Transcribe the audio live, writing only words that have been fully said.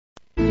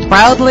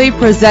Proudly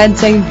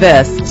presenting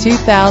this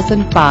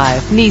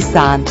 2005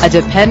 Nissan. A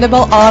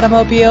dependable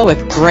automobile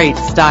with great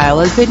style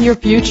is in your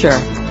future.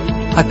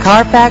 A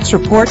Carfax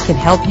report can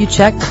help you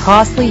check the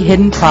costly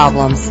hidden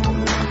problems.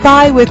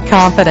 Buy with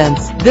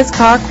confidence. This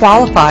car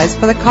qualifies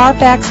for the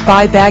Carfax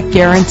buyback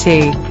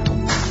guarantee.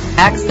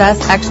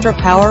 Access extra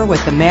power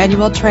with the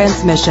manual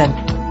transmission.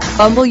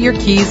 Fumble your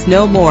keys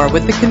no more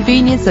with the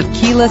convenience of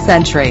keyless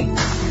entry.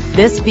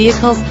 This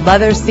vehicle's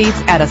leather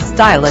seats add a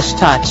stylish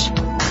touch.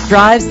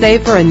 Drive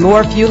safer and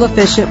more fuel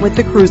efficient with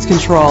the cruise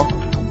control.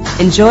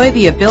 Enjoy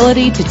the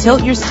ability to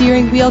tilt your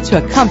steering wheel to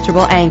a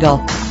comfortable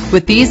angle.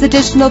 With these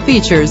additional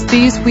features,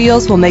 these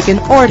wheels will make an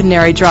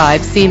ordinary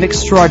drive seem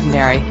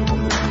extraordinary.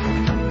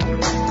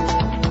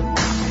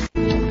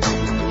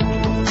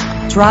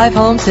 Drive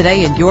home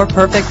today in your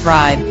perfect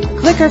ride.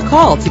 Click or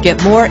call to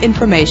get more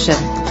information.